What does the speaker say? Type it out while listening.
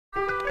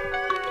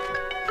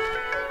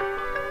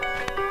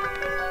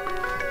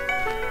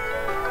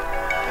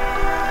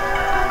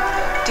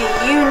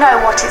know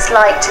what it's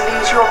like to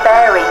lose your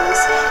bearings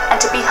and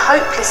to be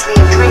hopelessly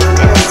adrift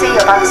in a sea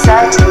of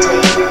uncertainty.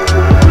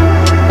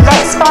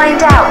 Let's find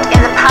out in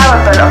the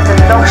parable of the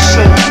lost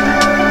sheep.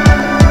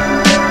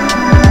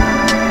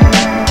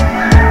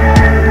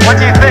 What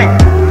do you think?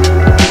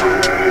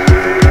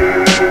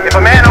 If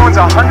a man owns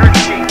 100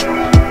 sheep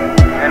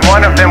and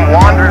one of them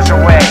wanders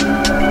away,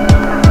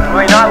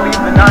 will he not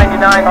leave the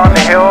 99 on the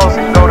hills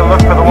and go to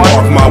look for the one?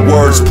 Mark my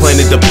words,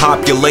 planted the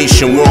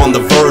population, we're on the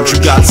verge. You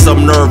got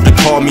some nerve to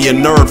call me a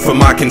nerd for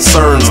my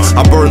concerns.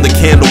 I burn the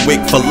candle wick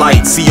for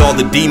light, see all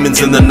the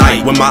demons in the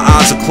night. When my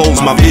eyes are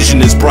closed, my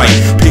vision is bright.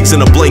 Pigs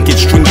in a blanket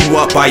string you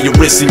up by your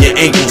wrists and your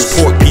ankles.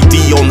 Pork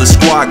PD on the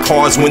squad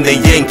cars when they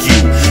yank you.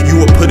 You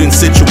are put in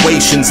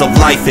situations of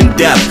life and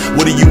death.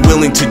 What are you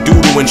willing to do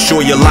to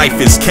ensure your life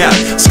is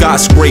kept?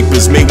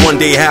 Skyscrapers may one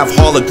day have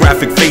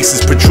holographic faces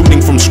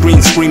protruding from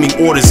screens screaming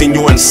orders in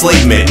your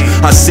enslavement.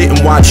 I sit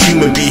and watch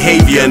human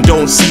behavior and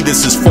don't see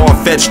this as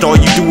far-fetched. All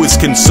you do is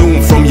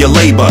consume from your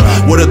labor.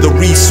 What are the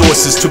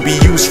resources to be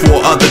used for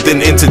other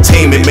than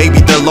entertainment? Maybe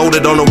they're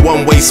loaded on a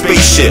one-way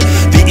spaceship.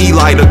 The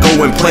Eli to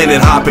go and planet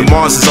hopping.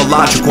 Mars is a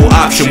logical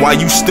option. Why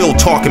you still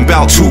talking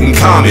about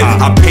Tutankhamun?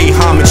 I pay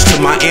homage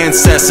to my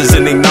ancestors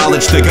and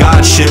acknowledge the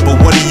god shit,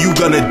 but what are you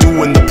gonna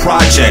do in the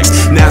projects?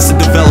 NASA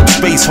developed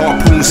space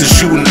harpoons and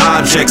shooting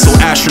objects so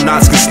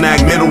astronauts can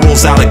snag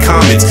minerals out of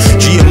comets.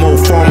 GMO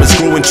farmers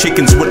growing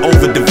chickens with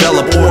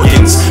overdeveloped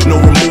organs. No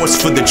remorse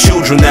for the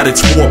children that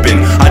it's warping.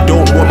 I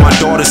don't want my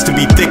daughters to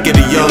be thick at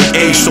a young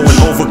age, so an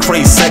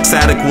overcrazed sex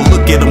addict will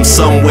look at them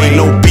some way.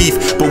 No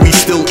beef, but we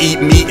still eat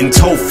meat and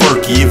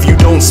tofurkey. If you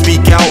don't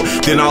speak out,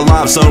 then our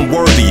lives are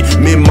unworthy.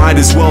 Men might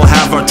as well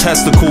have our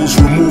testicles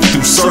removed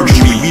through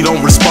surgery. We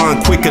don't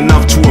respond quick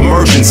enough to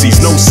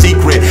emergencies. No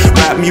secret,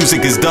 rap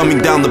music is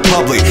dumbing down the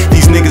public.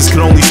 These niggas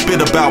can only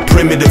spit about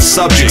primitive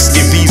subjects.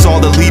 If these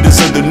are the leaders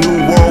of the new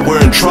world,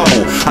 we're in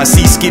trouble. I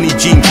see skinny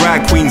jean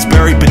drag queens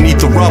buried beneath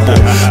the rubble.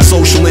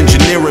 Social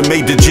engineering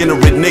made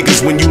degenerate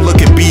niggas. When you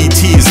look at BET,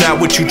 is that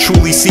what you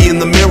truly see in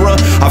the mirror?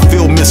 I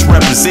feel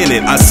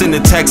misrepresented. I send a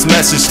text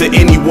message to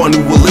anyone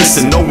who will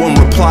listen. No one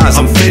replies,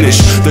 I'm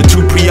finished. The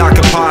two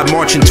preoccupied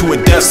marching to a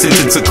death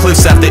sentence. A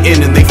cliff's at the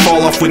end and they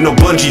fall off with no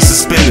bungee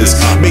suspenders.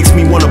 Makes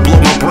me wanna blow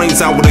my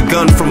brains out with a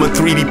gun from a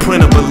 3D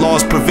printer, but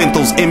laws prevent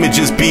those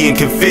images being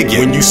configured.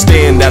 When you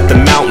stand at the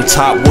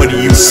mountaintop, what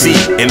do you see?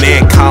 An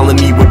ant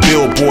colony with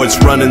billboards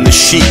running the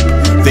sheep.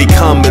 They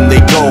come and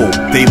they go,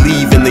 they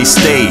leave and they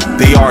stay.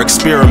 They are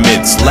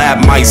experiments,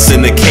 lab mice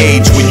in a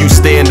cage. When you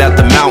stand at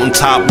the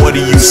mountaintop, what do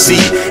you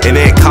see? An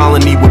ant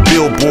colony with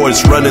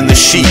billboards running the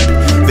sheep.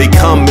 They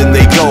come and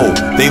they go,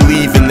 they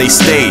leave and they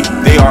stay.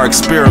 They are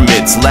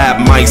experiments,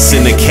 lab mice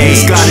in a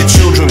cage. Misguided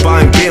children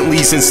buying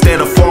Bentleys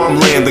instead of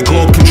farmland. The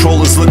globe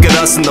controllers look at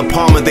us in the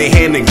palm of their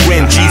hand and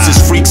grin.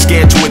 Jesus freaks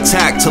scared to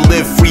attack, to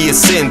live free of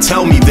sin.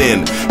 Tell me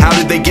then, how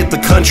did they get the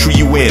country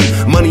you in?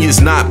 Money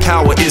is not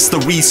power, it's the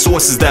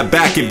resources that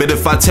back it. But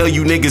if I tell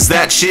you niggas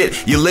that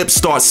shit, your lips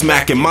start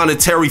smacking.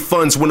 Monetary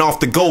funds went off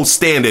the gold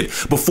standard.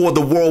 Before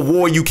the World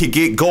War, you could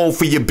get gold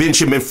for your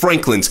Benjamin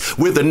Franklins.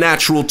 We're the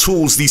natural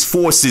tools these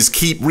forces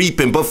keep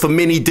reaping, but for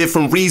many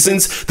different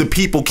reasons, the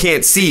people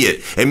can't see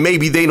it, and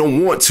maybe they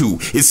don't want to.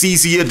 It's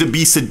easier to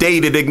be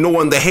sedated,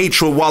 ignoring the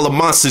hatred while a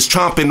monster's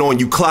chomping on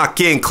you. Clock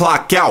in,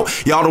 clock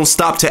out. Y'all don't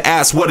stop to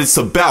ask what it's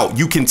about.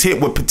 You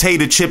content with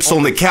potato chips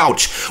on the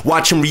couch,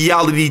 watching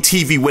reality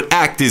TV with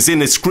actors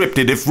in it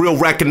scripted. If real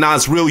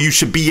recognize real, you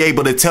should be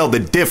able to tell the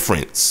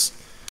difference.